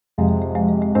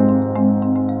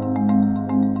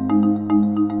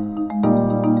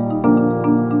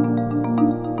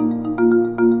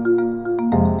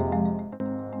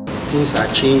things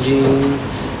are changing,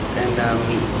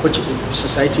 and which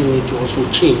society need to also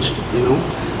change. You know,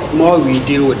 more we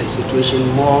deal with the situation,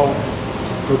 more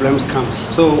problems comes.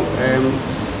 So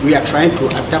we are trying to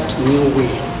adapt new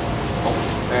way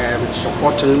of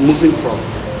supporting, moving from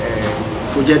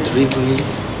project delivery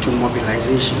to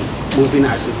mobilization, moving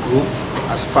as a group,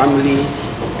 as family,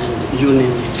 and you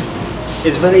name it.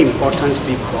 It's very important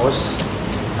because,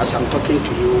 as I'm talking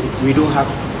to you, we don't have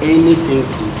anything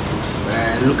to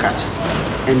look at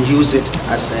and use it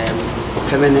as a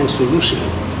permanent solution.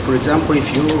 For example,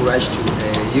 if you write to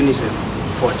UNICEF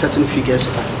for certain figures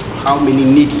of how many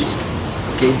needies,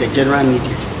 okay, the general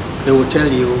needy, they will tell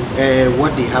you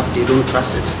what they have, they don't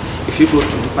trust it. If you go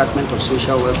to Department of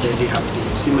Social Welfare, they have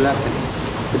this similar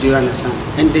thing. Do you understand?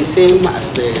 And the same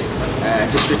as the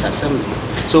District Assembly.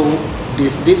 So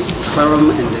this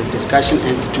forum and the discussion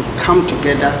and to come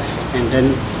together and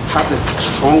then have a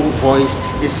strong voice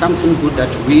is something good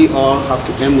that we all have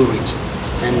to emulate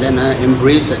and then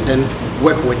embrace and then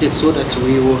work with it so that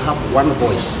we will have one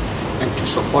voice and to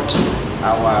support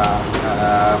our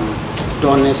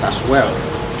donors as well,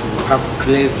 to have a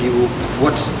clear view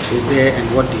what is there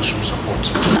and what they should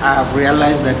support. I have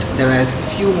realized that there are a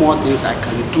few more things I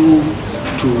can do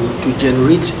to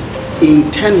generate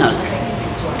internally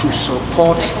to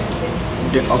support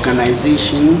the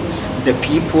organization, the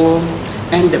people,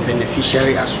 and the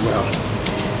beneficiary as well.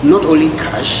 Not only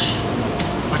cash,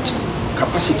 but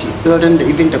capacity building,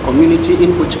 even the community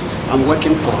in which I'm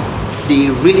working for. They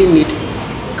really need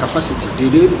capacity.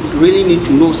 They really need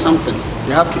to know something.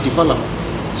 They have to develop.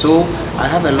 So I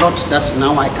have a lot that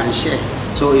now I can share.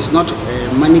 So it's not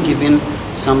money giving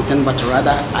something, but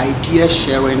rather idea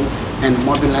sharing and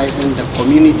mobilizing the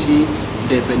community,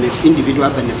 the individual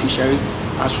beneficiary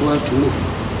as well to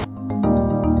move.